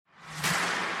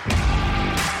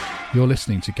You're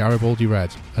listening to Garibaldi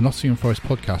Red, a Nottingham Forest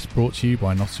podcast brought to you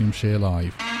by Nottinghamshire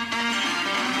Live.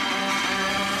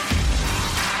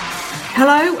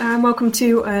 Hello and welcome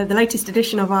to the latest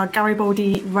edition of our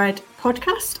Garibaldi Red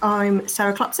podcast. I'm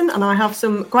Sarah Clapson and I have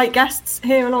some great guests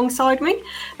here alongside me.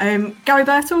 Gary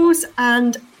Birtles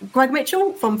and Greg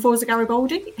Mitchell from Forza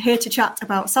Garibaldi, here to chat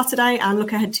about Saturday and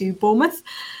look ahead to Bournemouth.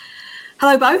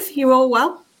 Hello both, you all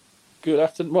well? Good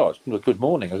afternoon. Well, good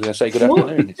morning. I was going to say good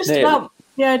afternoon. It's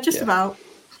about.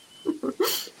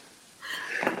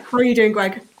 How are you doing,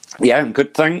 Greg? Yeah, I'm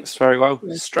good, thanks. Very well.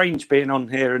 It's strange being on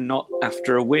here and not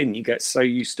after a win. You get so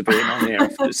used to being on here, I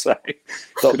have to say.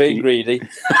 Stop being greedy.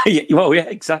 Well, yeah,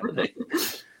 exactly.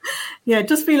 Yeah, it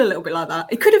does feel a little bit like that.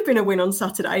 It could have been a win on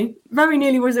Saturday. Very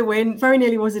nearly was a win, very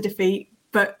nearly was a defeat,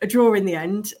 but a draw in the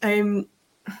end.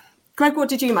 Greg, what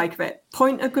did you make of it?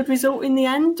 Point a good result in the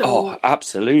end? Or? Oh,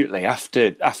 absolutely.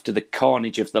 After the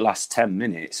carnage of the last 10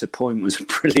 minutes, a point was a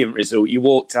brilliant result. You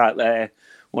walked out there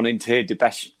wanting to hear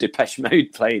Depeche Mode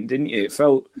playing, didn't you?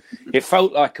 It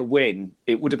felt like a win.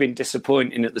 It would have been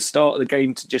disappointing at the start of the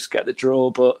game to just get the draw,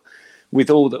 but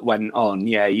with all that went on,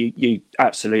 yeah, you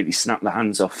absolutely snapped the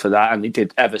hands off for that, and they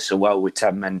did ever so well with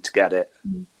 10 men to get it.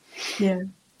 Yeah.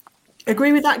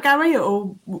 Agree with that, Gary,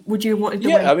 or would you want to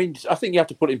win? I mean, I think you have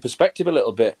to put it in perspective a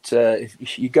little bit.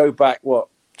 If you go back,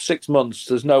 6 months,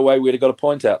 there's no way we'd have got a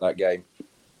point out that game.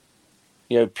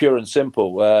 Pure and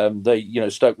simple.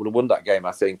 Stoke would have won that game,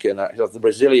 I think. And the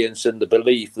resilience and the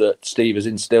belief that Steve has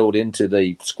instilled into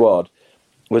the squad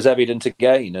was evident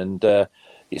again. And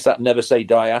it's that never say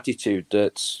die attitude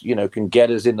that, can get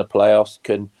us in the playoffs,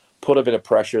 can put a bit of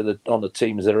pressure on the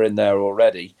teams that are in there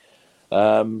already.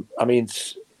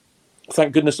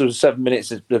 Thank goodness there was 7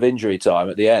 minutes of injury time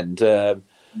at the end. That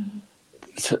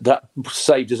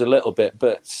saved us a little bit.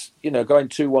 But, going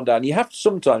 2-1 down, you have to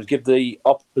sometimes give the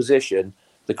opposition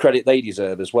the credit they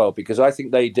deserve as well, because I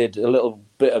think they did a little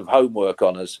bit of homework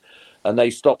on us and they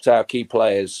stopped our key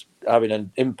players having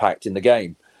an impact in the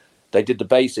game. They did the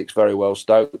basics very well,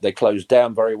 Stoke. They closed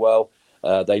down very well.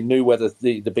 They knew where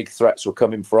the big threats were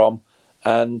coming from.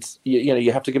 And,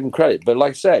 you have to give them credit. But like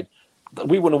I said,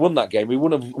 we wouldn't have won that game. We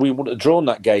wouldn't have drawn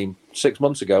that game 6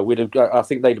 months ago. I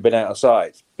think they'd have been out of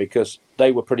sight because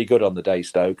they were pretty good on the day,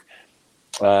 Stoke.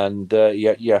 And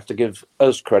you have to give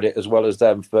us credit as well as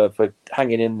them for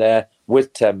hanging in there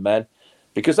with 10 men,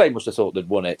 because they must have thought they'd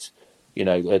won it.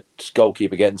 A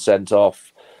goalkeeper getting sent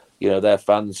off. Their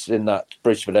fans in that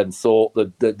Bridgeford end thought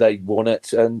that they won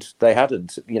it, and they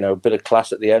hadn't. A bit of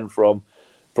class at the end from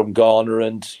Garner,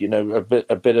 and a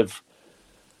bit of.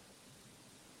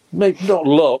 Maybe not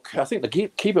luck. I think the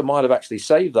keeper might have actually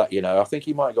saved that. I think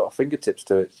he might have got fingertips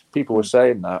to it. People were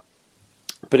saying that,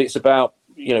 but it's about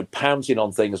pouncing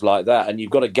on things like that, and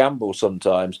you've got to gamble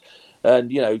sometimes.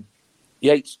 And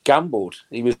Yates gambled.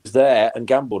 He was there and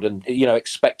gambled, and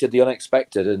expected the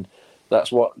unexpected, and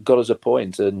that's what got us a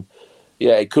point. And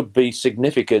yeah, it could be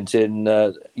significant in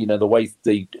the way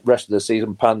the rest of the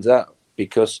season pans out,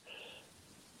 because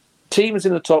teams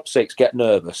in the top six get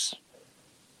nervous.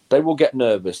 They will get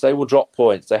nervous. They will drop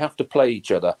points. They have to play each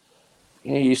other.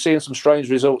 You're seeing some strange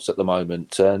results at the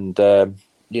moment, and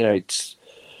it's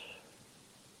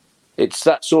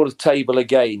that sort of table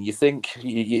again. You think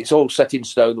it's all set in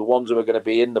stone. The ones who are going to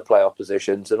be in the playoff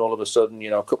positions, and all of a sudden,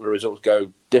 a couple of results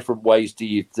go different ways.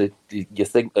 You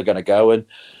think they're going to go, and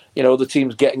other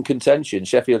teams get in contention.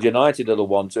 Sheffield United are the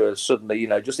ones who are suddenly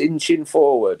just inching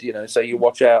forward. So you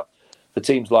watch out for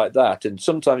teams like that, and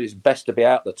sometimes it's best to be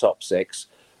out the top six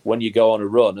when you go on a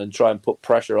run and try and put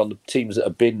pressure on the teams that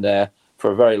have been there for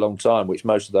a very long time, which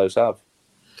most of those have.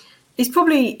 It's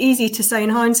probably easy to say in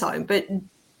hindsight, but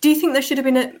do you think there should have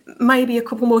been maybe a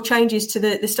couple more changes to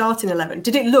the starting 11?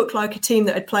 Did it look like a team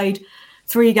that had played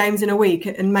 3 games in a week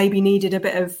and maybe needed a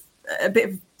bit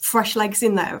of fresh legs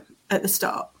in there at the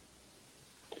start?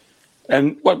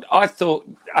 Well, I thought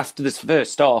after this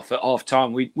first half, at half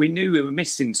time, we knew we were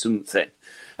missing something.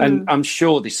 And I'm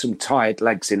sure there's some tired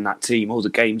legs in that team, all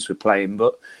the games we're playing,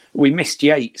 but we missed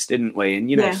Yates, didn't we?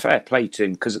 And, fair play to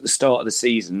him, because at the start of the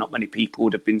season, not many people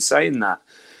would have been saying that.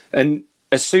 And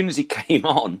as soon as he came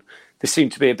on, there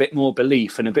seemed to be a bit more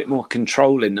belief and a bit more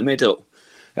control in the middle.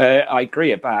 I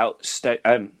agree about Stoke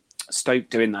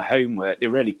doing their homework. They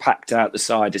really packed out the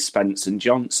side of Spence and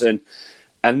Johnson,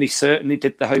 and they certainly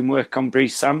did the homework on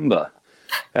Brice Samba.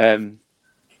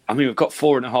 We've got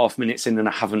 4.5 minutes in and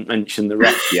I haven't mentioned the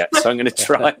ref yet, so I'm going to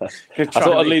try. I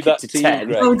thought I'd leave that to 10.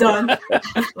 Well done.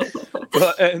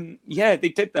 But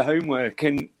they did the homework,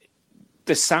 and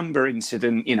the Samba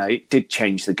incident, it did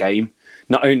change the game.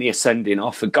 Not only a sending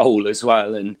off, a goal as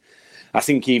well. And I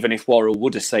think even if Worrell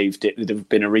would have saved it, there'd have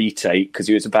been a retake because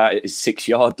he was about at his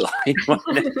 6-yard line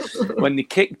when they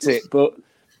kicked it. But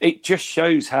it just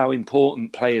shows how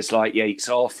important players like Yates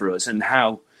are for us and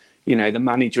how, you know, the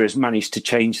manager has managed to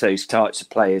change those types of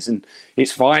players. And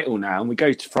it's vital now. And we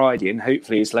go to Friday and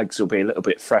hopefully his legs will be a little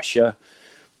bit fresher.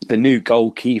 The new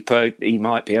goalkeeper, he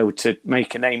might be able to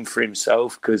make a name for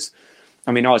himself because,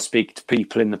 I mean, I speak to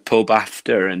people in the pub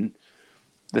after, and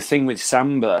the thing with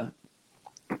Samba,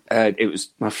 it was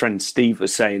my friend Steve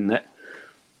was saying that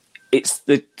it's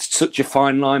such a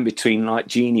fine line between like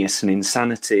genius and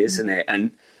insanity, isn't it? And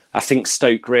I think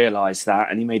Stoke realised that,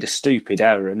 and he made a stupid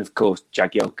error. And of course,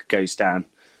 Jagielka goes down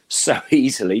so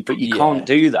easily, but you can't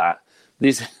do that.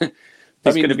 There's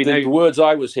going to be the words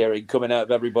I was hearing coming out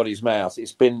of everybody's mouth.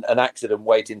 It's been an accident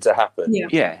waiting to happen.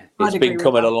 Yeah. It's been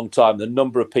coming a long time. The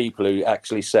number of people who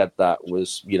actually said that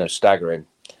was, you know, staggering.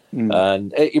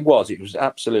 And it was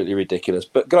absolutely ridiculous.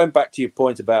 But going back to your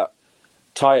point about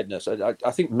tiredness,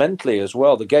 I think mentally as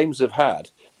well, the games they've had,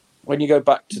 when you go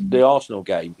back to the Arsenal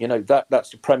game, you know,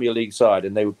 that's the Premier League side,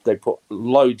 and they put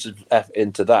loads of effort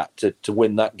into that to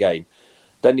win that game.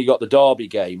 Then you got the Derby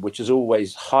game, which is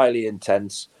always highly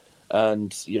intense.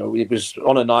 And, you know, it was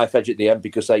on a knife edge at the end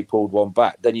because they pulled one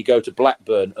back. Then you go to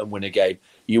Blackburn and win a game.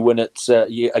 You win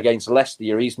against Leicester,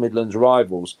 your East Midlands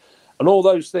rivals. And all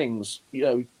those things, you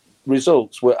know,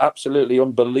 results were absolutely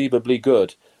unbelievably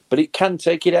good, but it can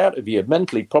take it out of you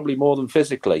mentally, probably more than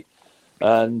physically.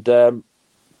 And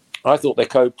I thought they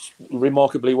coped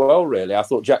remarkably well, really. I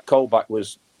thought Jack Colback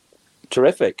was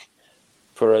terrific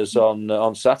for us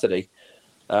on Saturday.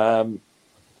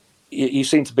 He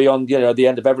seemed to be on, you know, the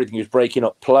end of everything. He was breaking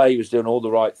up play. He was doing all the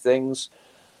right things.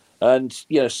 And,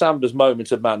 you know, Samba's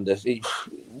moment of madness,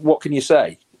 what can you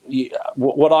say?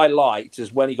 What I liked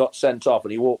is when he got sent off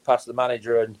and he walked past the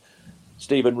manager and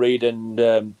Stephen Reid and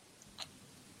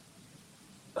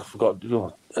I forgot,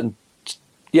 and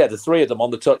yeah, the three of them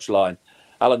on the touchline,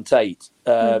 Alan Tate,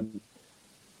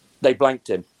 they blanked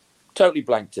him, totally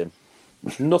blanked him.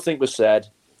 Nothing was said.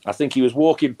 I think he was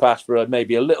walking past for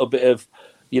maybe a little bit of,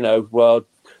 you know, well,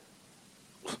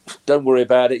 don't worry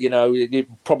about it, you know,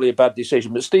 probably a bad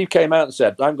decision. But Steve came out and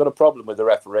said, I haven't got a problem with the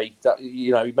referee. That,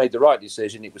 you know, he made the right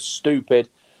decision. It was stupid.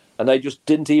 And they just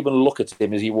didn't even look at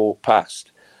him as he walked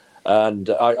past. And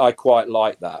I quite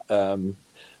like that.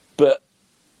 But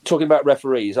talking about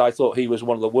referees, I thought he was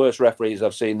one of the worst referees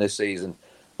I've seen this season.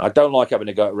 I don't like having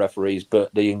to go at referees,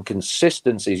 but the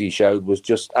inconsistencies he showed was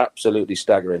just absolutely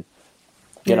staggering.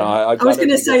 You know, I was going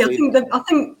to say, I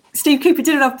think Steve Cooper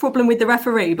didn't have a problem with the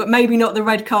referee, but maybe not the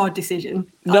red card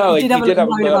decision. No, he did have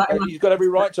he's got every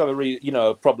right to have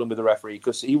a problem with the referee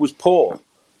because he was poor,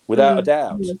 without a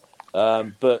doubt.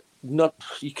 But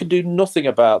you can do nothing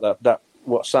about that.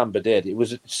 What Samba did, it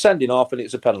was sending off, and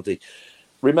it's a penalty.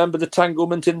 Remember the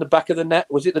tanglement in the back of the net?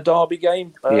 Was it the Derby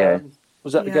game?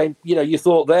 Was that the game? You know, you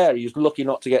thought there he was lucky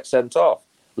not to get sent off.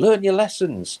 Learn your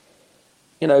lessons.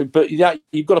 You know, but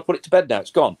you've got to put it to bed now.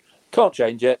 It's gone. Can't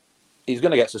change it. He's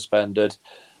going to get suspended.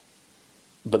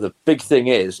 But the big thing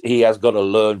is he has got to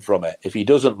learn from it. If he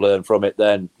doesn't learn from it,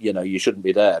 then, you know, you shouldn't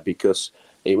be there because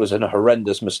it was a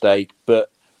horrendous mistake,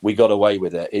 but we got away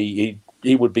with it. He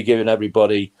would be giving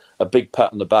everybody a big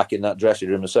pat on the back in that dressing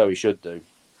room, and so he should do.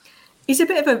 He's a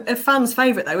bit of a fan's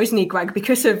favourite, though, isn't he, Greg,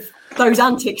 because of those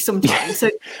antics sometimes. So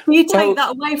do you take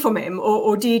that away from him,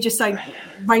 or do you just say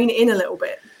rein it in a little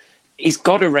bit? He's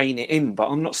got to rein it in, but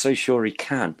I'm not so sure he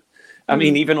can. I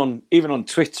mean, even on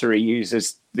Twitter, he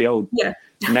uses the old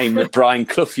name that Brian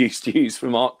Clough used to use for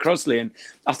Mark Crosley, and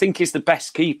I think he's the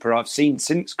best keeper I've seen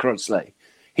since Crosley.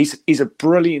 He's a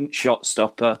brilliant shot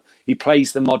stopper. He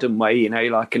plays the modern way, you know,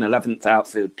 like an 11th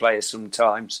outfield player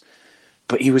sometimes.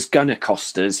 But he was going to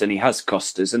cost us, and he has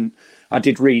cost us. And I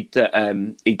did read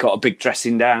that he got a big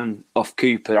dressing down off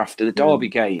Cooper after the Derby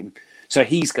game. So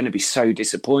he's going to be so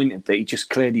disappointed that he just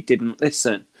clearly didn't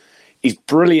listen. He's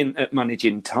brilliant at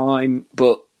managing time,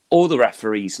 but all the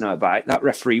referees know about it. That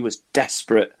referee was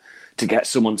desperate to get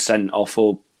someone sent off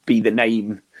or be the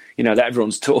name, you know, that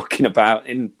everyone's talking about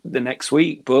in the next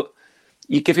week. But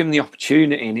you give him the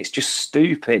opportunity and it's just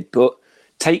stupid. But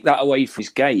take that away from his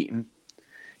game.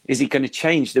 Is he going to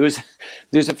change? There's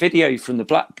a video from the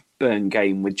Blackburn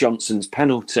game with Johnson's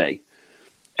penalty.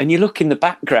 And you look in the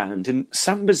background and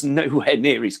Samba's nowhere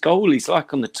near his goal. He's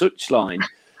like on the touchline.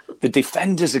 The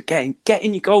defenders are getting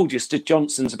your goal just as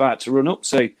Johnson's about to run up.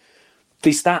 So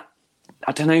there's that,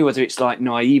 I don't know whether it's like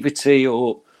naivety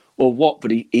or what,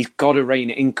 but he's got to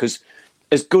rein it in because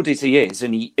as good as he is,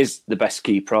 and he is the best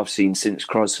keeper I've seen since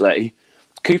Crosley,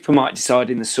 Cooper might decide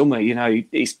in the summer, you know,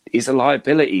 he's a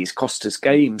liability. He's cost us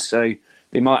games, so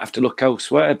they might have to look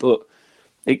elsewhere. But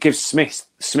it gives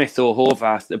Smith or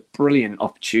Horvath a brilliant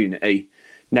opportunity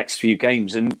next few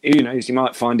games, and who knows, he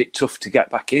might find it tough to get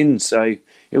back in. So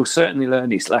he'll certainly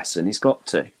learn his lesson. He's got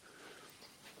to.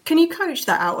 Can you coach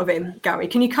that out of him, Gary?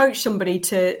 Can you coach somebody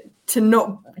to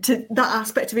that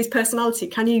aspect of his personality?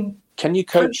 Can you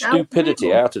coach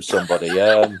stupidity out of somebody?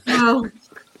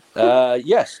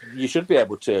 Yes, you should be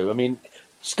able to. I mean,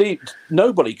 Steve,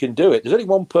 nobody can do it. There's only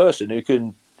one person who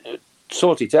can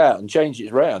sort it out and change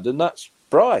it around, and that's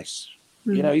Bryce.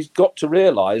 You know, he's got to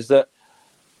realise that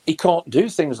he can't do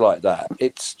things like that.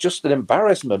 It's just an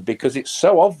embarrassment because it's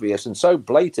so obvious and so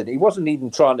blatant. He wasn't even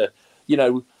trying to, you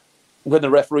know, when the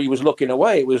referee was looking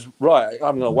away, it was, right,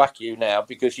 I'm going to whack you now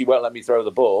because you won't let me throw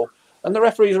the ball. And the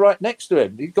referee's right next to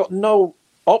him. He's got no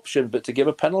option but to give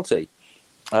a penalty.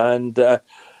 And I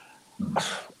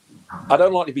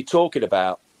don't like to be talking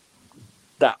about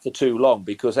that for too long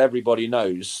because everybody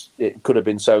knows it could have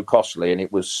been so costly and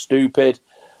it was stupid.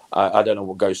 I don't know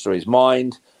what goes through his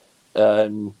mind.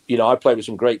 You know, I played with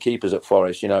some great keepers at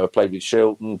Forest. You know, I played with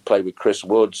Shilton, played with Chris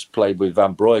Woods, played with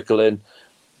Van Breukelen.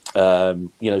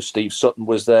 You know, Steve Sutton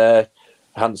was there,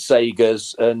 Hans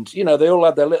Sagers, and, you know, they all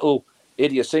had their little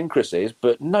idiosyncrasies,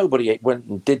 but nobody went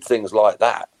and did things like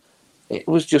that. It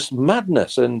was just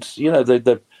madness. And, you know,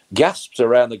 the gasps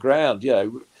around the ground, you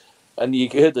know, and you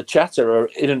heard the chatter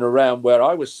in and around where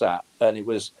I was sat, and it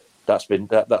was, that's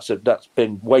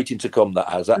been waiting to come,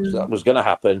 that was going to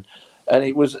happen. And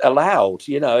it was allowed,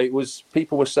 you know, it was,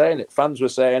 people were saying it, fans were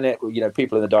saying it, you know,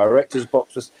 people in the director's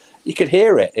box, you could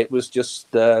hear it. It was just,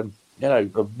 you know,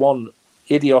 one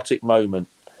idiotic moment,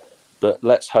 but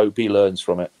let's hope he learns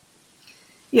from it.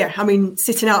 Yeah, I mean,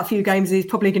 sitting out a few games is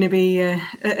probably going to be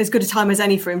as good a time as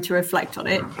any for him to reflect on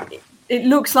it. It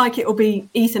looks like it will be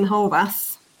Ethan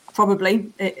Horvath,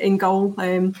 probably, in goal.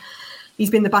 He's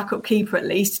been the backup keeper at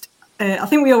least. I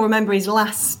think we all remember his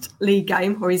last league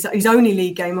game, or his only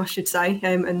league game, I should say,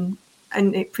 and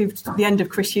it proved the end of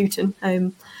Chris Hughton.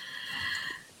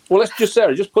 Well, let's just,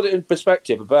 Sarah, just put it in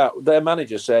perspective about their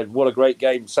manager said what a great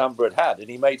game Samba had, and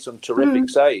he made some terrific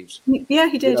saves. Yeah,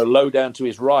 he did. You know, low down to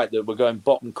his right that were going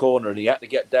bottom corner, and he had to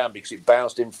get down because it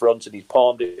bounced in front and he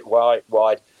palmed it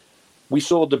wide. We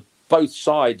saw both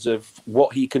sides of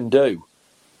what he can do.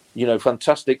 You know,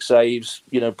 fantastic saves,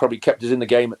 you know, probably kept us in the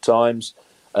game at times.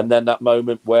 And then that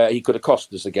moment where he could have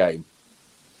cost us the game.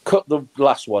 Cut the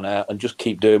last one out and just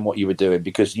keep doing what you were doing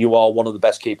because you are one of the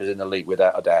best keepers in the league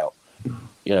without a doubt.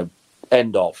 You know,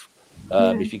 end of.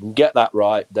 If you can get that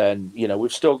right, then, you know,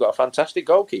 we've still got a fantastic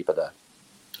goalkeeper there.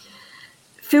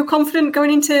 Feel confident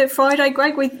going into Friday,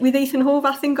 Greg, with Ethan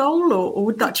Horvath in goal, or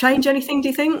would that change anything, do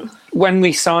you think? When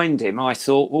we signed him, I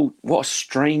thought, well, what a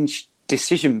strange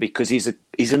decision because he's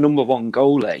a number one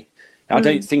goalie. I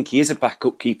don't think he is a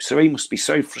backup keeper, so he must be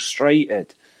so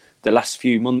frustrated the last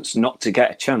few months not to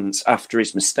get a chance after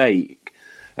his mistake.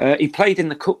 He played in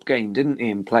the cup game, didn't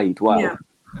he, and played well.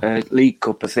 Yeah. League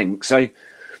Cup, I think. So,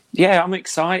 yeah, I'm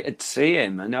excited to see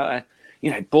him. And,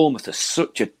 you know, Bournemouth are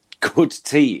such a good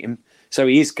team, so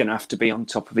he is going to have to be on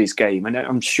top of his game. And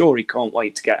I'm sure he can't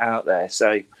wait to get out there.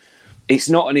 So it's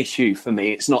not an issue for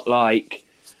me. It's not like...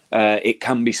 it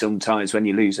can be sometimes when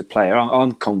you lose a player.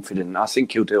 I'm confident. I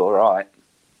think he'll do all right.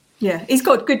 Yeah, he's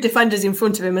got good defenders in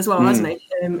front of him as well, hasn't he?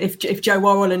 If Joe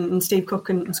Worrell and Steve Cook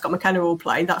and Scott McKenna all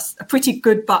play, that's a pretty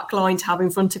good back line to have in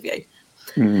front of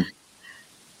you.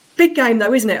 Big game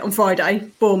though, isn't it, on Friday,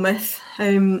 Bournemouth?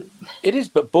 It is,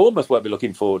 but Bournemouth won't be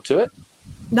looking forward to it.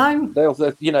 No,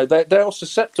 they're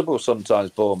susceptible sometimes.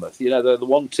 Bournemouth, you know, they're the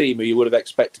one team who you would have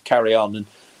expected to carry on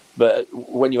but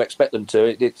when you expect them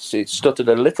to, it's stuttered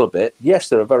a little bit. Yes,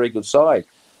 they're a very good side.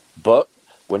 But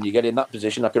when you get in that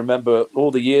position, I can remember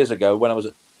all the years ago when I was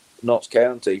at Notts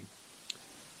County,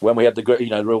 when we had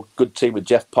the real good team with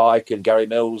Jeff Pike and Gary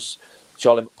Mills,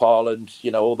 Charlie McParland,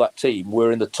 you know, all that team. We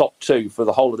were in the top two for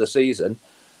the whole of the season.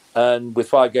 And with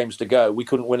 5 games to go, we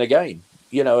couldn't win a game.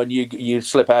 You know, and you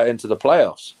slip out into the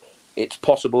playoffs. It's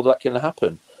possible that can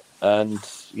happen. And,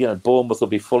 you know, Bournemouth will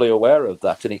be fully aware of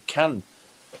that. And it can...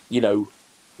 you know,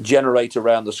 generate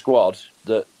around the squad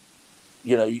that,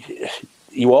 you know,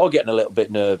 you are getting a little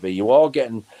bit nervy. You are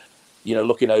getting, you know,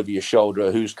 looking over your shoulder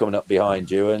at who's coming up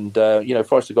behind you. And, you know,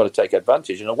 Forest have got to take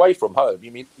advantage. And away from home, I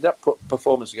mean, that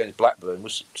performance against Blackburn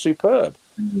was superb.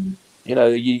 You know,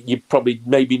 you probably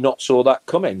maybe not saw that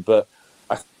coming, but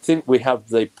I think we have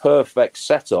the perfect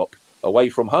setup away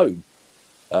from home.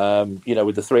 You know,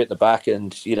 with the 3 at the back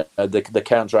and, you know, the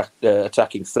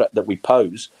counter-attacking threat that we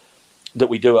pose, that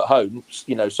we do at home.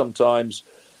 You know, sometimes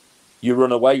you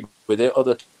run away with it.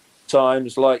 Other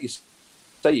times, like you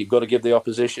say, you've got to give the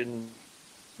opposition,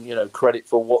 you know, credit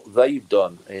for what they've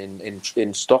done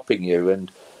in stopping you. And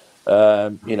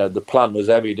The plan was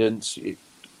evident.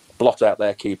 Blot out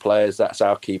their key players. That's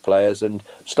our key players, and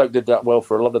Stoke did that well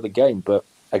for a lot of the game. But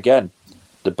again,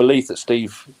 the belief that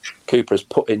Steve Cooper has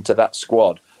put into that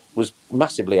squad was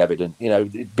massively evident.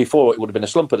 Before it would have been a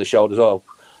slump of the shoulders. Oh,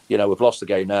 we've lost the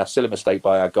game now. Silly mistake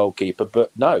by our goalkeeper.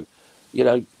 But no,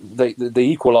 the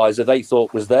equaliser they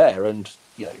thought was there, and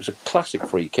it was a classic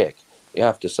free kick. You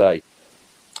have to say,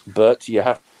 but you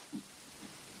have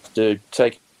to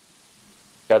take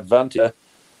advantage.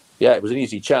 Yeah, it was an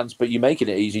easy chance, but you're making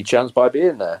it an easy chance by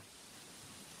being there.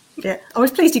 Yeah, I was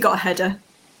pleased he got a header.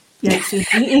 Yeah,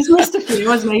 he's missed a few,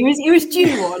 wasn't he? He was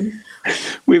due one.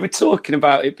 We were talking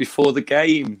about it before the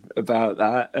game, about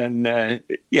that. And,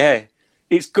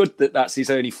 it's good that that's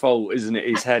his only fault, isn't it,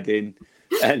 his heading?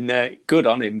 And good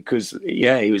on him, because,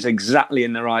 he was exactly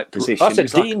in the right position. I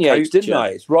said Dean Yates, didn't I?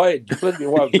 It's right. Plenty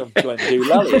of what I'm trying to do,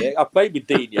 Lally. I played with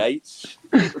Dean Yates.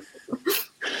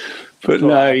 But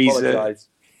no,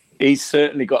 he's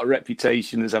certainly got a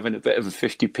reputation as having a bit of a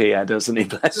 50p head, hasn't he?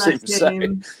 Bless him.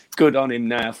 So good on him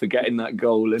now for getting that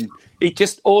goal. And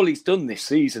all he's done this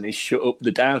season is shut up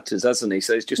the doubters, hasn't he?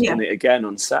 So he's just done it again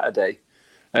on Saturday.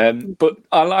 But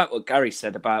I like what Gary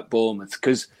said about Bournemouth,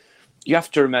 because you have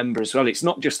to remember as well, it's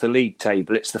not just the league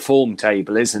table, it's the form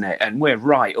table, isn't it? And we're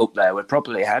right up there. We're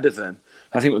probably ahead of them.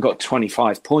 I think we've got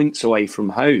 25 points away from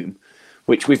home,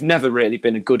 which we've never really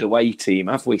been a good away team,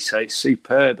 have we? So it's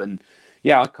superb. And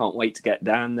I can't wait to get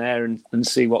down there and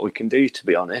see what we can do, to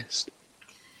be honest.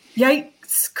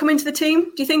 Yates come into the team,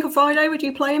 do you think, on Friday? Would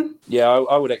you play him? Yeah,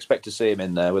 I would expect to see him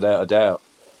in there without a doubt.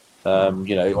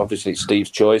 Obviously it's Steve's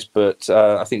choice, but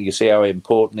I think you see how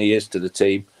important he is to the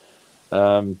team.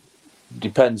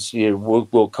 Depends,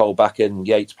 will Colback and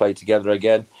Yates play together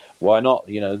again? Why not?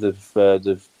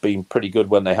 They've been pretty good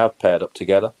when they have paired up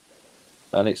together.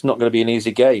 And it's not going to be an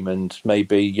easy game, and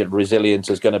maybe resilience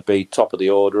is going to be top of the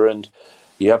order, and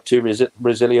you have two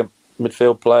resilient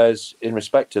midfield players in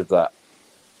respect of that.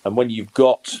 And when you've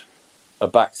got a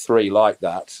back three like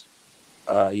that,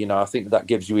 I think that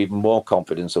gives you even more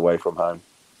confidence away from home.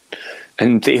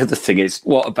 And the other thing is,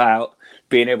 what about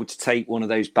being able to take one of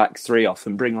those back three off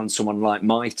and bring on someone like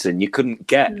Mighton? You couldn't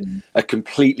get a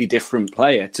completely different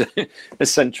player to a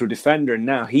central defender, and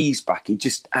now he's back. He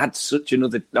just adds such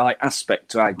another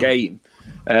aspect to our game,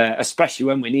 especially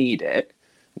when we need it.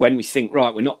 When we think,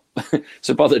 right, we're not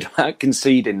so bothered about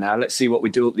conceding now, let's see what we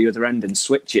do at the other end and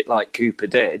switch it like Cooper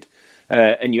did.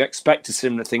 And you expect a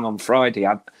similar thing on Friday.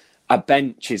 Our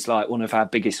bench is like one of our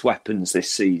biggest weapons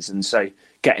this season, so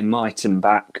getting Mighton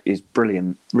back is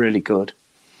brilliant, really good.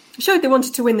 It showed they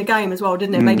wanted to win the game as well,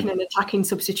 didn't it? Making an attacking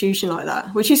substitution like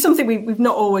that, which is something we've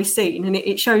not always seen, and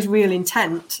it shows real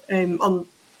intent on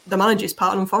the manager's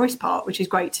part and on Forest's part, which is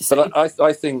great to see. But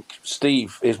I think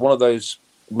Steve is one of those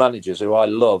managers who I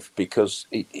love, because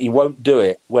he won't do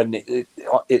it when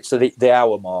it's the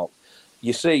hour mark.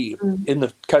 You see, in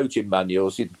the coaching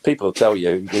manuals, people will tell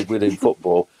you within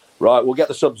football, right, we'll get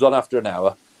the subs on after an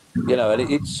hour.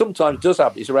 And it sometimes does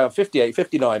happen. It's around 58,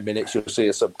 59 minutes, you'll see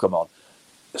a sub come on.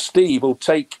 Steve will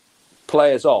take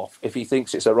players off if he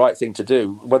thinks it's the right thing to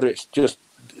do, whether it's just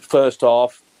first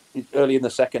half, early in the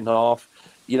second half.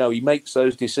 He makes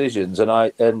those decisions, and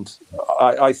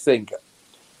I think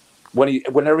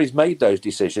whenever he's made those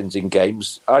decisions in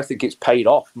games, I think it's paid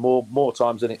off more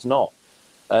times than it's not.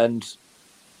 And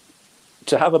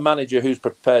to have a manager who's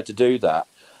prepared to do that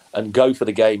and go for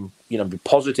the game, be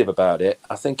positive about it,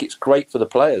 I think it's great for the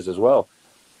players as well.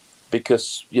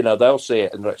 Because, they'll see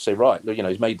it and say, right,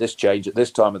 he's made this change at this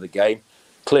time of the game.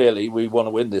 Clearly, we want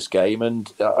to win this game.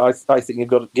 And I think you've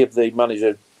got to give the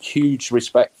manager huge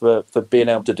respect for being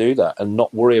able to do that and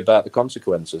not worry about the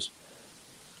consequences.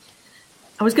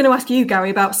 I was going to ask you, Gary,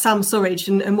 about Sam Surridge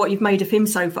and what you've made of him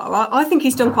so far. I think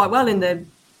he's done quite well in the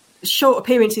short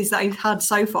appearances that he's had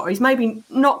so far. He's maybe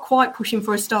not quite pushing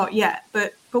for a start yet,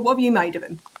 but what have you made of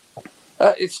him?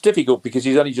 It's difficult because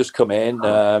he's only just come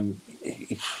in.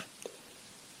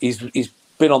 He's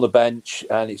been on the bench,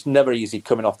 and it's never easy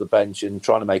coming off the bench and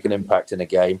trying to make an impact in a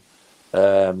game.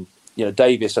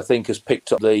 Davis, I think, has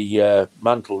picked up the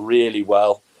mantle really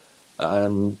well.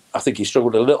 I think he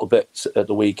struggled a little bit at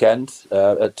the weekend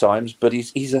at times, but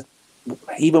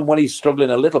even when he's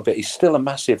struggling a little bit, he's still a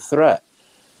massive threat.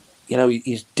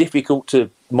 He's difficult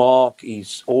to mark.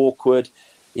 He's awkward.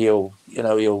 He'll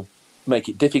make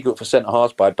it difficult for centre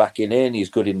halves by backing in.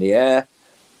 He's good in the air.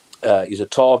 He's a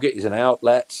target. He's an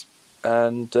outlet,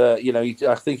 and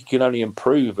I think he can only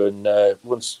improve. And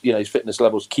once his fitness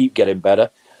levels keep getting better,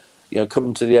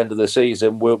 coming to the end of the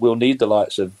season, we'll need the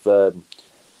likes of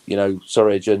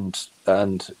Surridge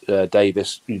and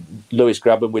Davis. Lewis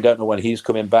Grabban, we don't know when he's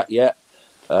coming back yet.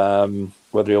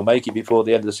 whether he'll make it before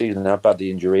the end of the season and how bad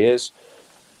the injury is.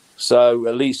 So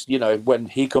at least, when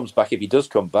he comes back, if he does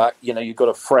come back, you've got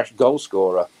a fresh goal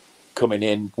scorer coming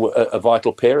in at a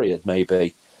vital period,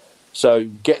 maybe. So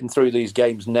getting through these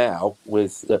games now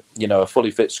with, a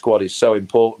fully fit squad is so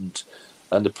important.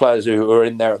 And the players who are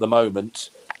in there at the moment,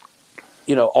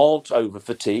 aren't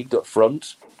over-fatigued up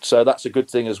front. So that's a good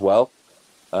thing as well.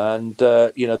 And,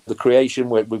 the creation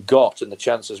we've got and the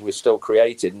chances we're still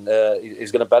creating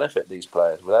is going to benefit these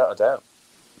players, without a doubt.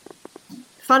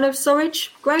 Fan of Surridge,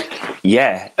 Greg?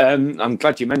 Yeah, I'm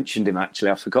glad you mentioned him,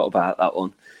 actually. I forgot about that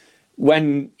one.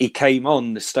 When he came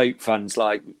on, the Stoke fans,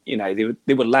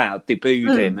 they were loud, they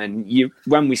booed him. And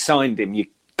when we signed him, you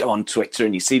go on Twitter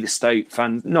and you see the Stoke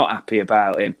fans not happy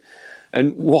about him.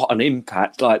 And what an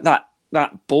impact. Like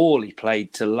that ball he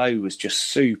played to Lowe was just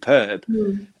superb.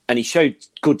 And he showed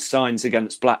good signs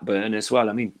against Blackburn as well.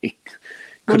 I mean, he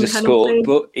could have scored.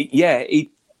 But,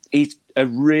 he's a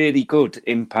really good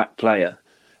impact player.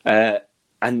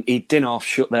 And he didn't half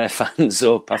shut their fans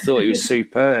up. I thought he was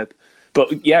superb.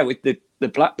 But, yeah, with the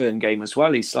Blackburn game as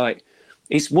well,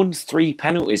 he's won 3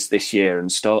 penalties this year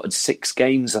and started 6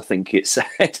 games, I think it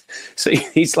said. So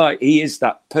he is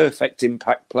that perfect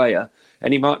impact player.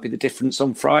 And he might be the difference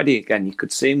on Friday again. You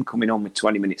could see him coming on with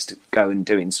 20 minutes to go and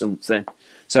doing something.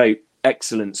 So,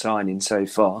 excellent signing so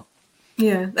far.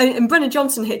 Yeah, and Brennan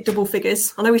Johnson hit double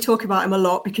figures. I know we talk about him a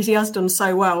lot because he has done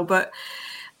so well, but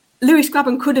Lewis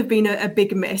Grabban could have been a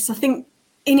big miss. I think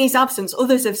in his absence,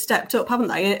 others have stepped up, haven't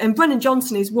they? And Brennan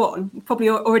Johnson is one. Probably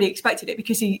already expected it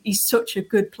because he's such a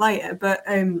good player, but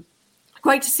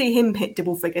great to see him hit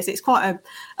double figures. It's quite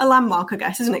a landmark, I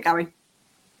guess, isn't it, Gary?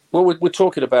 Well, we're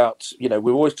talking about, we've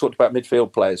always talked about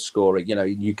midfield players scoring.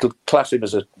 You could class him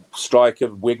as a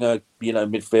striker, winger,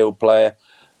 midfield player,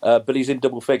 but he's in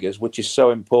double figures, which is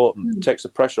so important. It takes the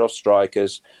pressure off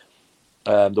strikers.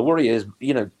 The worry is,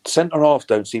 centre-halves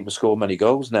don't seem to score many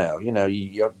goals now.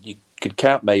 You could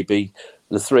count maybe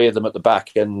the 3 of them at the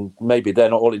back, and maybe they're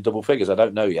not all in double figures. I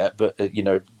don't know yet, but,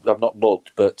 I've not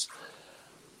looked. But,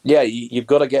 yeah, you've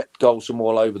got to get goals from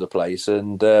all over the place,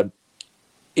 and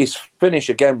his finish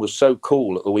again was so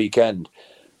cool at the weekend,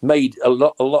 made a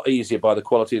lot easier by the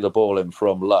quality of the ball in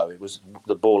from Lowe. It was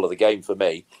the ball of the game for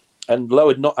me. And Lowe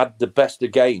had not had the best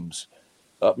of games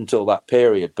up until that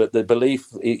period, but the belief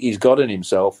he's got in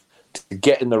himself to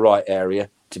get in the right area,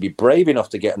 to be brave enough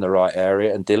to get in the right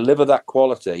area and deliver that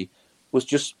quality was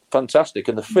just fantastic.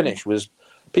 And the finish was,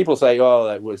 people say,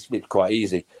 that was quite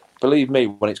easy. Believe me,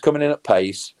 when it's coming in at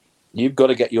pace, you've got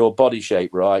to get your body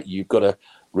shape right. You've got to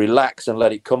relax and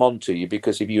let it come onto you,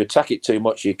 because if you attack it too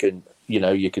much, you can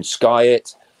sky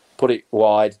it, put it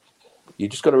wide. You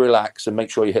just got to relax and make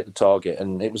sure you hit the target.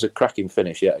 And it was a cracking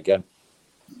finish yet again.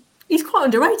 He's quite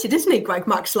underrated, isn't he, Greg,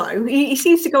 Max Lowe? He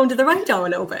seems to go under the radar a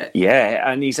little bit. Yeah,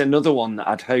 and he's another one that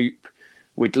I'd hope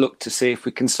we'd look to see if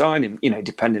we can sign him,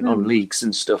 depending on leagues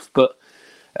and stuff. But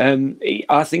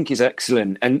I think he's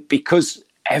excellent. And because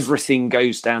everything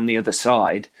goes down the other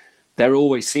side, there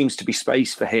always seems to be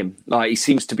space for him. Like, he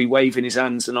seems to be waving his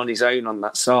hands and on his own on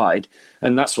that side.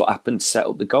 And that's what happened to set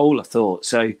up the goal, I thought.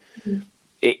 So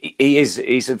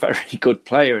he's a very good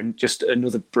player and just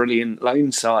another brilliant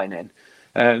loan signing.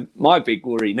 My big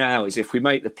worry now is if we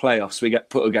make the playoffs, we get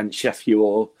put against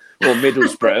Sheffield or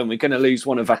Middlesbrough, and we're going to lose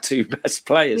one of our 2 best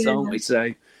players, aren't we?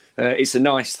 So it's a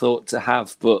nice thought to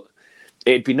have, but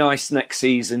it'd be nice next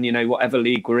season, whatever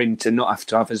league we're in, to not have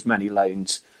to have as many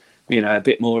loans. A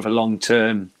bit more of a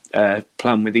long-term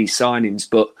plan with these signings.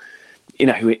 But,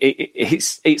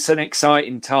 it's an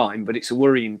exciting time, but it's a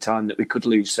worrying time that we could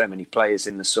lose so many players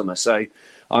in the summer. So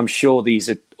I'm sure these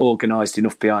are organised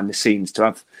enough behind the scenes to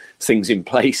have things in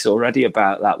place already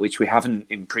about that, which we haven't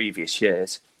in previous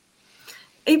years.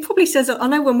 It probably says, I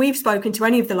know when we've spoken to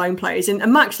any of the loan players,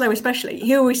 and Max Lowe especially,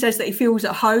 he always says that he feels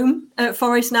at home at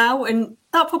Forest now. And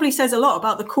that probably says a lot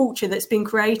about the culture that's been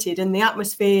created and the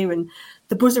atmosphere and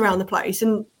the buzz around the place.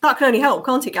 And that can only help,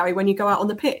 can't it, Gary, when you go out on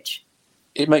the pitch?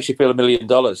 It makes you feel $1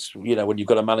 million, when you've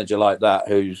got a manager like that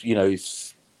who's, who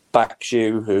backs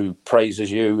you, who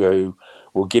praises you, who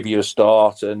will give you a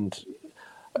start. And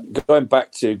going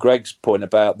back to Greg's point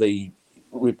about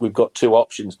we've got 2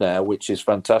 options now, which is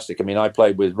fantastic. I mean, I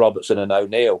played with Robertson and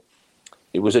O'Neill.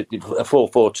 It was a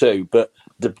 4-4-2, but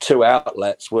the 2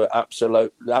 outlets were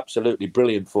absolutely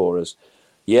brilliant for us.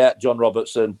 Yeah, John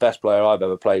Robertson, best player I've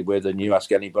ever played with, and you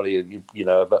ask anybody,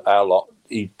 of our lot,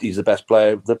 he's the best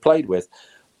player they've played with.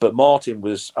 But Martin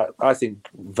was, I think,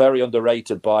 very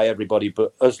underrated by everybody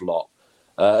but us lot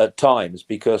at times,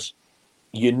 because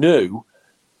you knew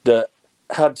that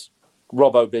had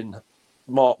Robbo been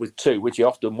marked with 2, which he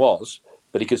often was,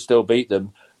 but he could still beat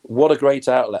them, what a great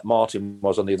outlet Martin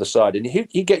was on the other side. And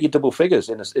he'd get you double figures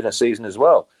in a season as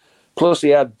well. Plus, he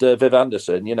had Viv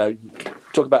Anderson.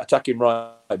 Talk about attacking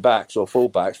right backs or full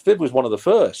backs. Viv was one of the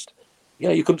first.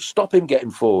 You couldn't stop him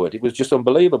getting forward. It was just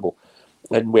unbelievable.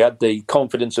 And we had the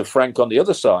confidence of Frank on the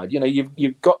other side.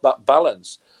 You've got that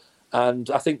balance. And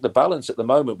I think the balance at the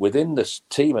moment within this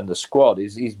team and the squad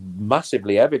is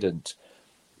massively evident.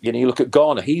 You look at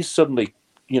Garner, he's suddenly,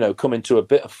 come into a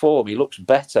bit of form. He looks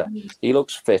better. He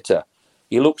looks fitter.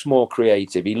 He looks more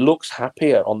creative. He looks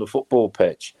happier on the football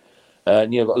pitch.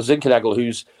 And you've got Zinkernagel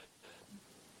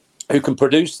who can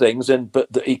produce things, but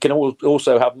he can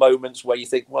also have moments where you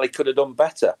think, well, he could have done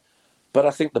better. But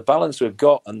I think the balance we've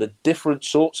got and the different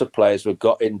sorts of players we've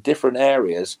got in different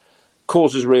areas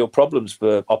causes real problems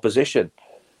for opposition.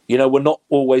 We're not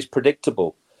always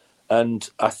predictable. And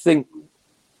I think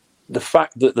the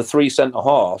fact that the three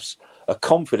centre-halves are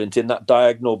confident in that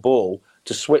diagonal ball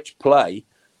to switch play,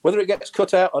 whether it gets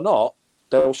cut out or not,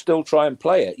 they'll still try and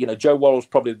play it. Joe Worrell's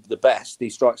probably the best. He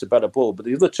strikes a better ball, but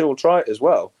the other two will try it as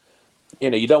well.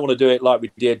 You don't want to do it like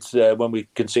we did when we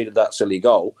conceded that silly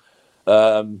goal.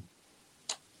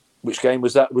 Which game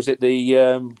was that? Was it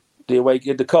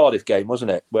the Cardiff game,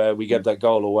 wasn't it? Where we gave that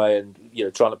goal away and,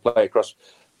 trying to play across.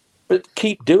 But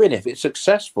keep doing it. If it's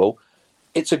successful,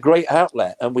 it's a great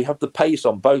outlet. And we have the pace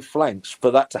on both flanks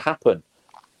for that to happen.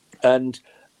 And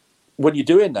when you're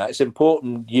doing that, it's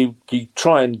important you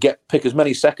try and pick as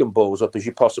many second balls up as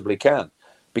you possibly can,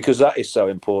 because that is so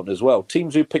important as well.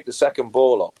 Teams who pick the second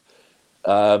ball up,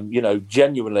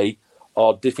 genuinely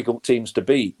are difficult teams to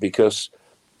beat because,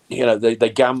 they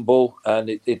gamble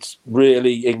and it's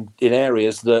really in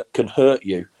areas that can hurt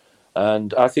you.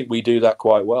 And I think we do that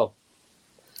quite well.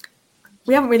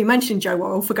 We haven't really mentioned Joe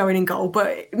Worrell for going in goal,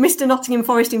 but Mr. Nottingham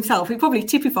Forest himself, it probably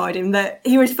typified him that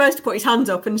he was first to put his hands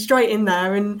up and straight in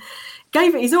there and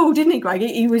gave it his all, didn't he, Greg?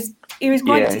 He was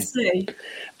great to see.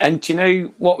 And do you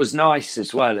know what was nice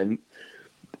as well? And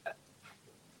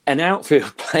an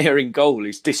outfield player in goal,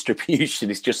 his distribution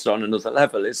is just on another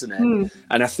level, isn't it?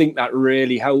 And I think that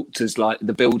really helped us, like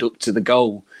the build up to the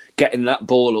goal, getting that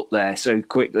ball up there so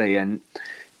quickly. And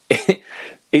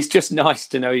it's just nice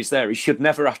to know he's there. He should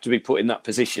never have to be put in that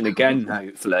position again,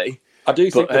 hopefully. I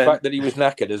do think the fact that he was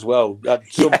knackered as well had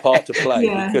some part to play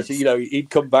because,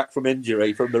 he'd come back from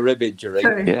the rib injury,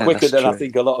 quicker than I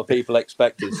think a lot of people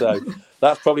expected. So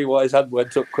that's probably why his hand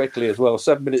went up quickly as well.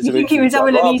 7 minutes of injury. You think he was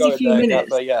having an easy few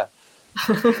minutes?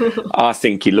 I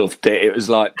think he loved it. It was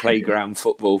like playground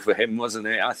football for him, wasn't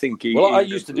it? I think he. Well, I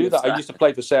used to do that. I used to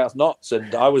play for South Notts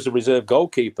and I was a reserve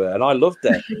goalkeeper and I loved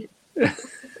it.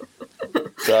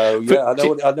 So,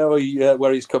 I know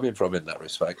where he's coming from in that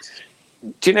respect.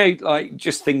 Do you know, like,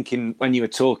 just thinking when you were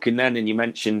talking then and you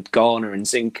mentioned Garner and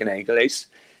Zinkernagel,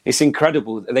 it's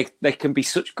incredible. They can be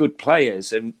such good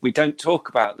players and we don't talk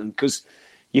about them because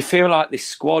you feel like this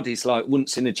squad is like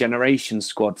once in a generation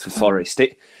squad for Forest.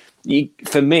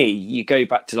 For me, you go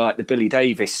back to like the Billy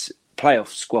Davis playoff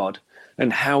squad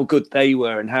and how good they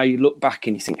were and how you look back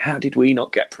and you think, how did we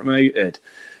not get promoted?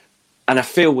 And I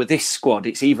feel with this squad,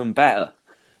 it's even better.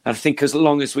 I think as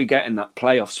long as we get in that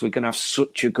playoffs, we're going to have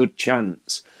such a good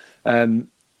chance. And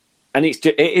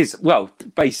it is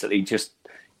basically just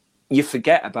you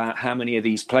forget about how many of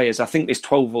these players. I think there's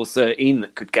 12 or 13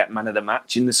 that could get man of the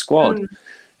match in the squad.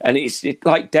 And it's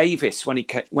like Davis when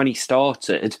he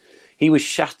started, he was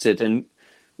shattered. And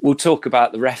we'll talk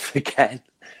about the ref again.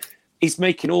 He's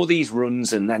making all these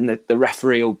runs and then the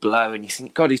referee will blow and you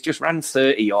think, God, he's just ran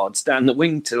 30 yards down the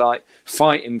wing to like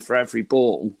fight him for every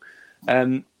ball.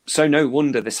 So no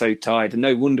wonder they're so tired and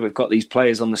no wonder we've got these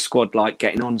players on the squad like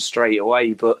getting on straight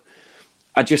away. But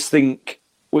I just think,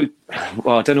 I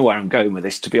don't know where I'm going with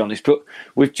this, to be honest, but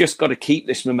we've just got to keep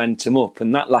this momentum up.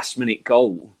 And that last minute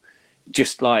goal,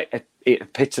 just like it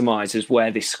epitomises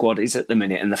where this squad is at the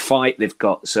minute and the fight they've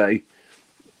got. So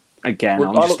again, I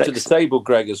looked at the table,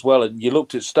 Greg, as well, and you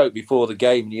looked at Stoke before the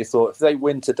game and you thought if they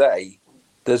win today,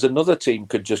 there's another team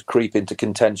could just creep into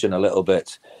contention a little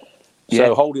bit.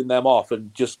 So holding them off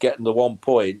and just getting the 1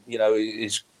 point,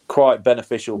 is quite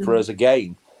beneficial for us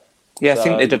again. Yeah, so, I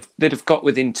think they'd have got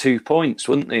within 2 points,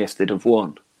 wouldn't they, if they'd have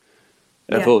won?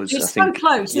 Of us, it's so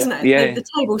close, isn't it? Yeah. The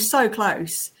table's so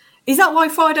close. Is that why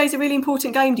Friday's a really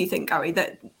important game? Do you think, Gary?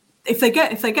 That if they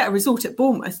get a result at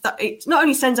Bournemouth, that it not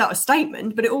only sends out a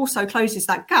statement, but it also closes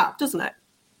that gap, doesn't it?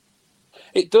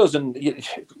 It does, and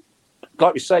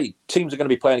like we say, teams are going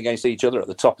to be playing against each other at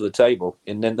the top of the table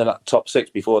in that top six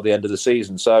before the end of the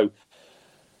season. So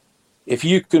if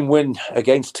you can win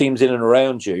against teams in and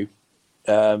around you,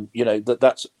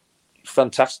 that's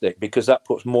fantastic because that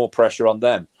puts more pressure on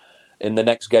them in the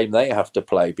next game they have to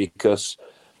play because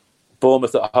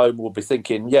Bournemouth at home will be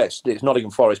thinking, yes, it's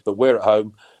Nottingham Forest, but we're at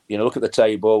home. Look at the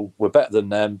table. We're better than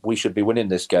them. We should be winning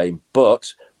this game.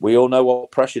 But we all know what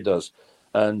pressure does.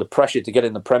 And the pressure to get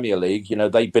in the Premier League,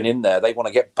 they've been in there. They want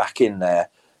to get back in there.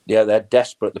 Yeah, they're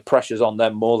desperate. The pressure's on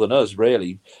them more than us,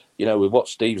 really. With what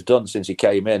Steve's done since he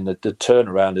came in, the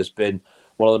turnaround has been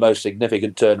one of the most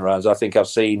significant turnarounds I think I've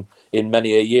seen in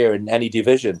many a year in any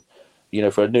division.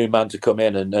 For a new man to come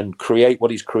in and create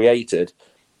what he's created,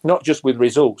 not just with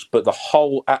results, but the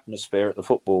whole atmosphere at the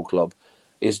football club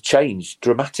is changed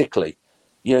dramatically.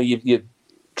 You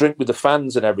drink with the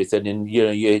fans and everything, and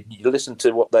you listen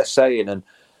to what they're saying, and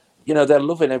they're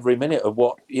loving every minute of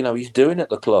what he's doing at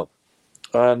the club.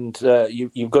 And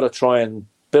you've got to try and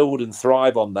build and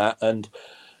thrive on that, and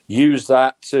use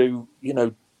that to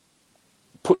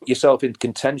put yourself in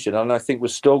contention. And I think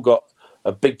we've still got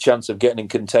a big chance of getting in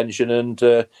contention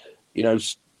and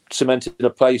cementing a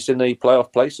place in the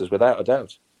playoff places without a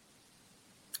doubt.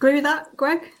 Agree with that,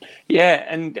 Greg? Yeah,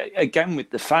 and again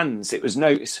with the fans, it was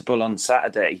noticeable on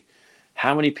Saturday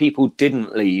how many people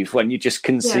didn't leave when you just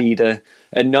concede a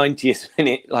 90th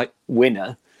minute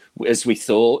winner, as we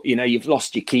thought. You've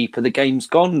lost your keeper, the game's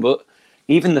gone, but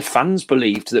even the fans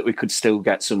believed that we could still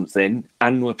get something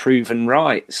and were proven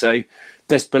right. So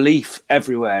there's belief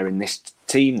everywhere in this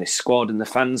team, this squad, and the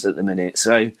fans at the minute.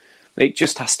 So it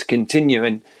just has to continue.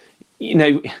 And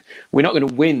we're not going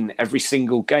to win every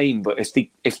single game, but if they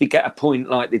get a point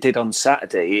like they did on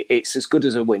Saturday, it's as good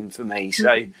as a win for me.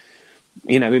 So,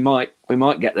 we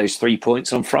might get those 3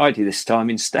 points on Friday this time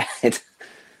instead.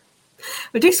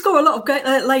 We do score a lot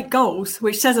of late goals,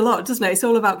 which says a lot, doesn't it? It's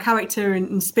all about character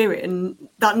and spirit and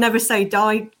that never say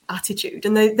die attitude.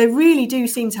 And they really do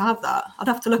seem to have that. I'd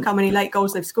have to look how many late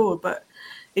goals they've scored, but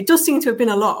it does seem to have been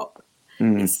a lot.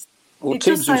 Well,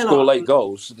 teams who score late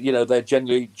goals, they're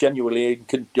generally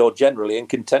in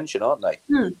contention, aren't they?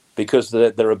 Because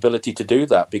of their ability to do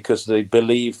that, because they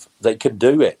believe they can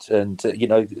do it. And,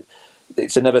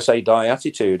 it's a never say die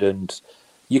attitude. And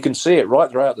you can see it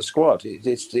right throughout the squad.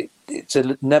 It's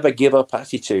a never give up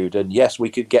attitude. And yes, we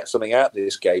could get something out of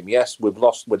this game. Yes, we've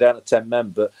lost. We're down to 10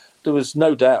 men, but there was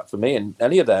no doubt for me in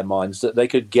any of their minds that they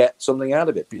could get something out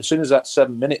of it. But as soon as that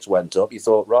 7 minutes went up, you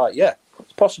thought, right, yeah,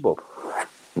 it's possible.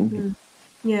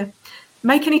 Yeah.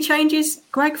 Make any changes,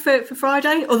 Greg, for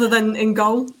Friday, other than in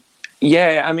goal?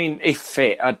 Yeah, I mean, if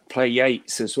fit, I'd play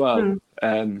Yates as well.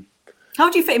 How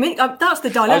do you fit him in? That's the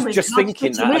dilemma. I was just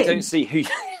thinking that. I don't see who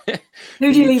do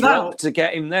you leave out to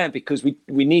get him there, because we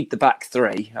need the back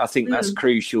three. I think that's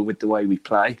crucial with the way we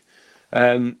play.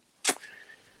 Certainly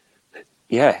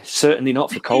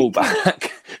not for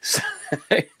Colback. So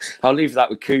I'll leave that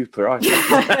with Cooper.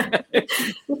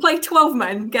 We'll play 12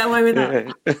 men, get away with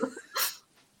that. Yeah.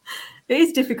 It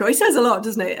is difficult. It says a lot,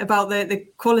 doesn't it, about the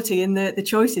quality and the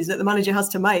choices that the manager has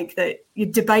to make, that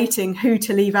you're debating who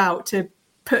to leave out to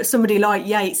put somebody like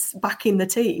Yates back in the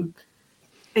team.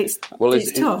 It's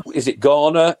tough. Is it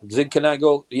Garner,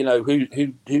 Zinchenko?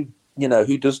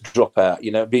 Who does drop out?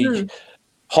 Be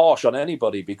harsh on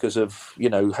anybody because of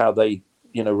how they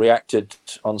reacted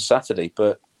on Saturday.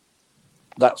 But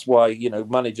that's why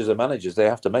managers are managers. They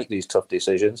have to make these tough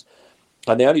decisions,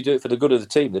 and they only do it for the good of the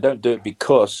team. They don't do it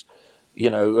because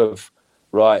I'm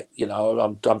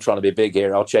trying to be big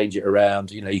here. I'll change it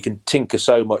around. You can tinker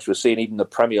so much. We're seeing even the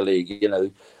Premier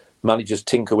League. Managers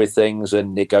tinker with things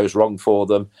and it goes wrong for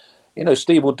them.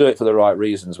 Steve will do it for the right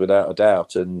reasons, without a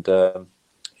doubt. And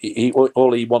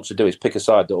all he wants to do is pick a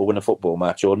side that will win a football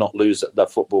match or not lose the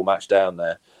football match down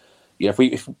there. If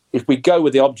we go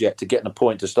with the object of getting a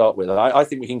point to start with, I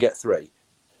think we can get 3.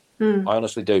 I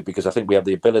honestly do, because I think we have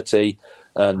the ability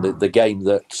and the game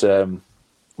that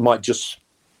might just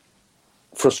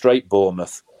frustrate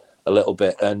Bournemouth a little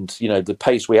bit. And, the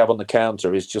pace we have on the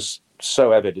counter is just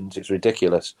so evident, it's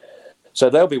ridiculous.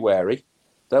 So they'll be wary.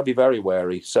 They'll be very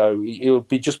wary. So he'll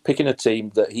be just picking a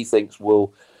team that he thinks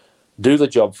will do the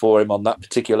job for him on that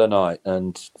particular night.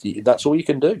 And that's all you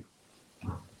can do.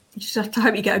 You just have to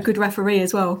hope you get a good referee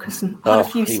as well, because a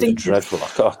few he was dreadful.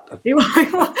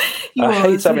 I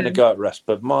hate having a go at rest,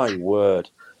 but my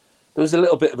word. There was a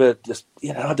little bit of a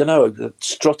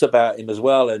strut about him as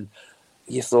well. And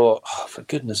you thought, for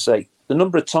goodness sake, the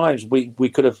number of times we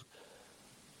could have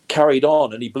carried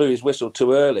on and he blew his whistle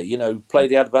too early, play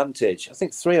the advantage. I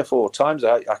think 3 or 4 times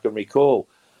I can recall.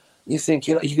 You think,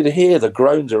 you could hear the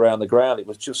groans around the ground. It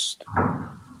was just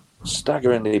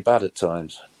staggeringly bad at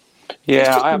times.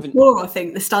 Yeah, I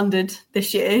think the standard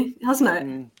this year, hasn't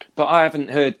it? But I haven't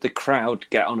heard the crowd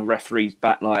get on a referee's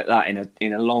back like that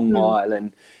in a long while,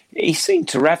 and he seemed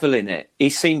to revel in it. He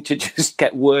seemed to just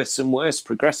get worse and worse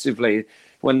progressively.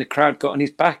 when the crowd got on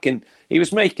his back, and he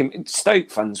was making Stoke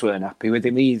fans weren't happy with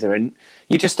him either, and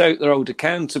you just hope they're held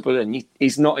accountable, and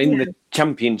he's not in the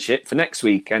Championship for next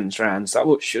weekend's rounds. That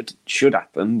what should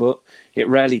happen, but it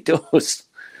rarely does.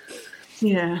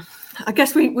 Yeah, I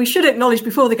guess we should acknowledge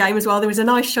before the game as well, there was a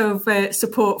nice show of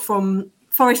support from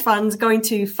Forest fans going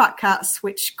to Fat Cats,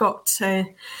 which got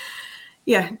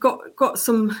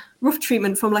some rough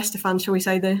treatment from Leicester fans, shall we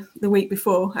say, the week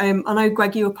before. I know,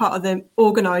 Greg, you were part of the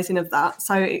organising of that,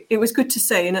 so it was good to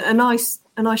see, and a nice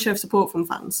show of support from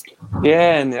fans.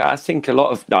 Yeah, and I think a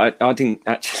lot of I didn't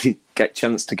actually get a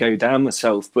chance to go down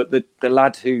myself, but the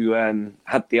lad who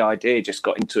had the idea just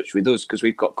got in touch with us because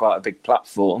we've got quite a big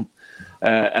platform,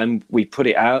 and we put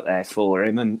it out there for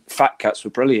him. And Fat Cats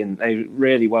were brilliant; they were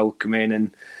really welcoming,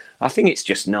 and I think it's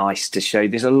just nice to show.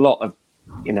 There's a lot of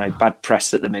bad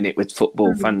press at the minute with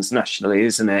football fans nationally,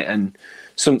 isn't it? And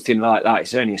something like that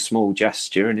is only a small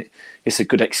gesture, and it's a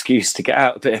good excuse to get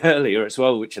out a bit earlier as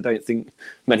well, which I don't think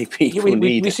many people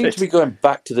need. We seem to be going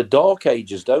back to the dark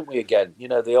ages, don't we, again?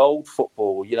 The old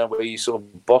football, where you saw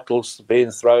bottles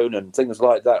being thrown and things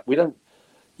like that.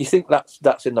 You think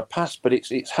that's in the past, but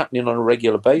it's happening on a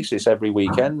regular basis every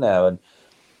weekend now. And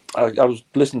I was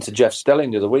listening to Jeff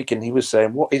Stelling the other week, and he was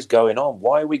saying, what is going on?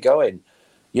 Why are we going,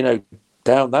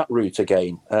 down that route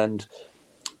again? And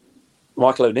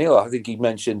Michael O'Neill, I think he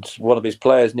mentioned one of his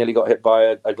players nearly got hit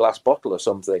by a glass bottle or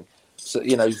something. So,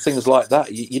 things like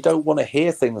that. You don't want to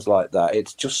hear things like that.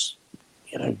 It's just,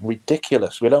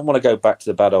 ridiculous. We don't want to go back to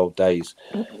the bad old days,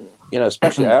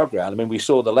 especially our ground. I mean, we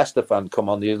saw the Leicester fan come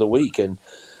on the other week, and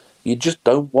you just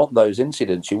don't want those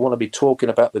incidents. You want to be talking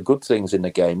about the good things in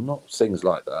the game, not things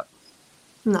like that.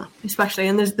 No, especially,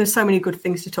 and there's so many good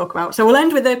things to talk about. So we'll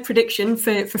end with a prediction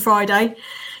for Friday.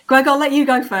 Greg, I'll let you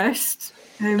go first.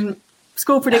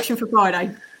 Score prediction for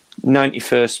Friday.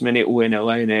 91st minute winner,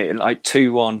 won't it? Like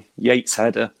 2-1, Yates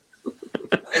header.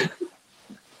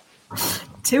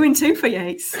 2-2 for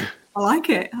Yates. I like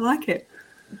it.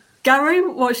 Gary,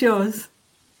 what's yours?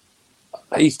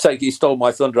 He stole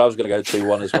my thunder. I was going to go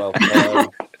 2-1 as well.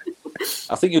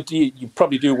 I think you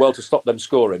probably do well to stop them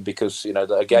scoring because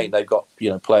again they've got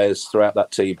players throughout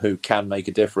that team who can make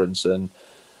a difference, and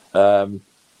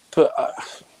but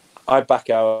I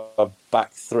back our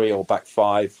back three or back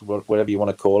five, whatever you want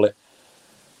to call it.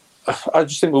 I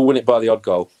just think we'll win it by the odd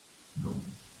goal.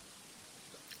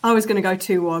 I was going to go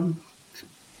 2-1.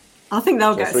 I think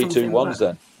they'll get 3-2-1s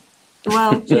then.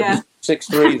 Well, yeah.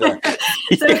 6-3 then.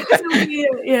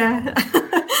 Yeah.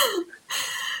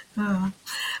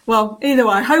 Well, either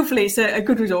way, hopefully it's a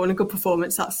good result and a good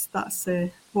performance. That's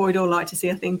what we'd all like to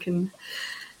see, I think, and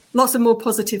lots of more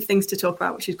positive things to talk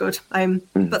about, which is good.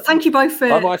 But thank you both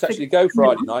for. I might actually go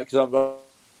Friday night because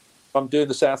I'm doing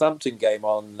the Southampton game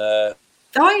on.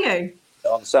 Are you?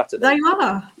 On Saturday. There you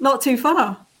are. Not too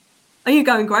far. Are you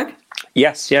going, Greg?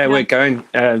 Yes, yeah, we're going.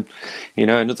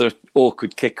 Another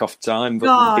awkward kick-off time,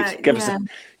 but give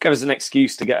us an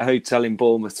excuse to get a hotel in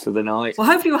Bournemouth for the night. Well,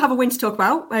 hopefully we'll have a win to talk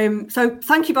about. So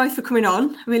thank you both for coming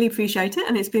on. Really appreciate it,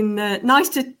 and it's been nice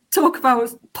to talk about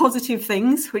positive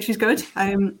things, which is good.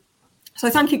 So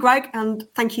thank you, Greg, and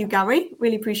thank you, Gary.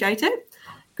 Really appreciate it.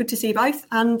 Good to see you both,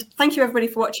 and thank you everybody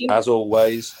for watching. As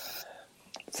always.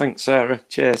 Thanks, Sarah.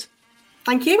 Cheers.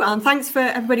 Thank you, and thanks for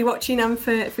everybody watching and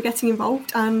for getting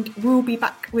involved, and we'll be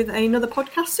back with another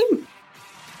podcast soon.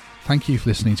 Thank you for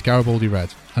listening to Garibaldi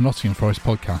Red, a Nottingham Forest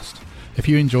podcast. If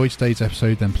you enjoyed today's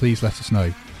episode, then please let us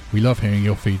know. We love hearing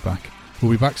your feedback. We'll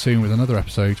be back soon with another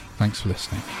episode. Thanks for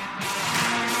listening.